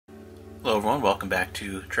Hello everyone, welcome back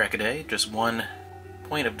to Trek A Day. Just one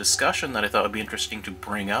point of discussion that I thought would be interesting to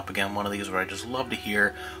bring up. Again, one of these where I just love to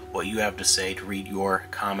hear what you have to say, to read your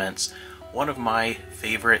comments. One of my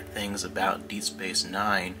favorite things about Deep Space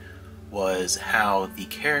Nine was how the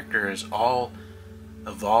characters all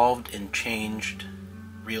evolved and changed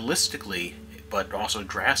realistically, but also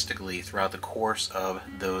drastically throughout the course of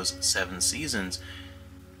those 7 seasons,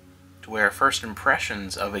 to where first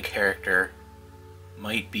impressions of a character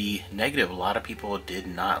might be negative. A lot of people did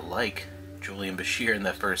not like Julian Bashir in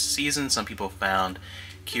that first season. Some people found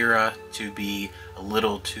Kira to be a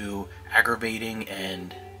little too aggravating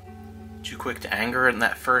and too quick to anger in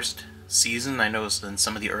that first season. I noticed in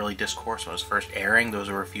some of the early discourse when it was first airing, those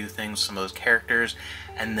were a few things, some of those characters,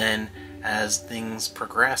 and then as things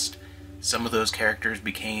progressed, some of those characters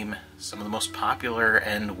became some of the most popular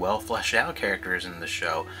and well fleshed out characters in the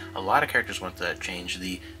show. A lot of characters went through that change.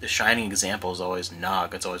 The shining example is always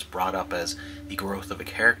Nog. It's always brought up as the growth of a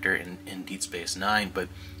character in Deep Space Nine, but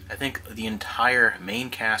I think the entire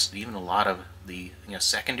main cast, even a lot of the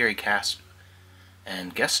secondary cast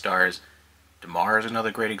and guest stars, Damar is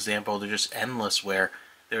another great example. They're just endless, where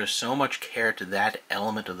there is so much care to that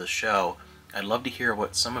element of the show. I'd love to hear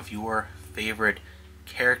what some of your favorite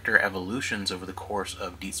character evolutions over the course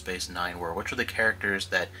of Deep Space Nine were. Which are the characters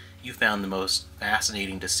that you found the most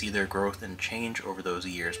fascinating to see their growth and change over those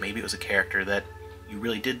years? Maybe it was a character that you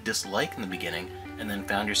really did dislike in the beginning and then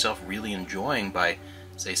found yourself really enjoying by,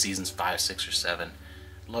 say, seasons 5, 6, or 7.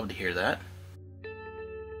 Love to hear that.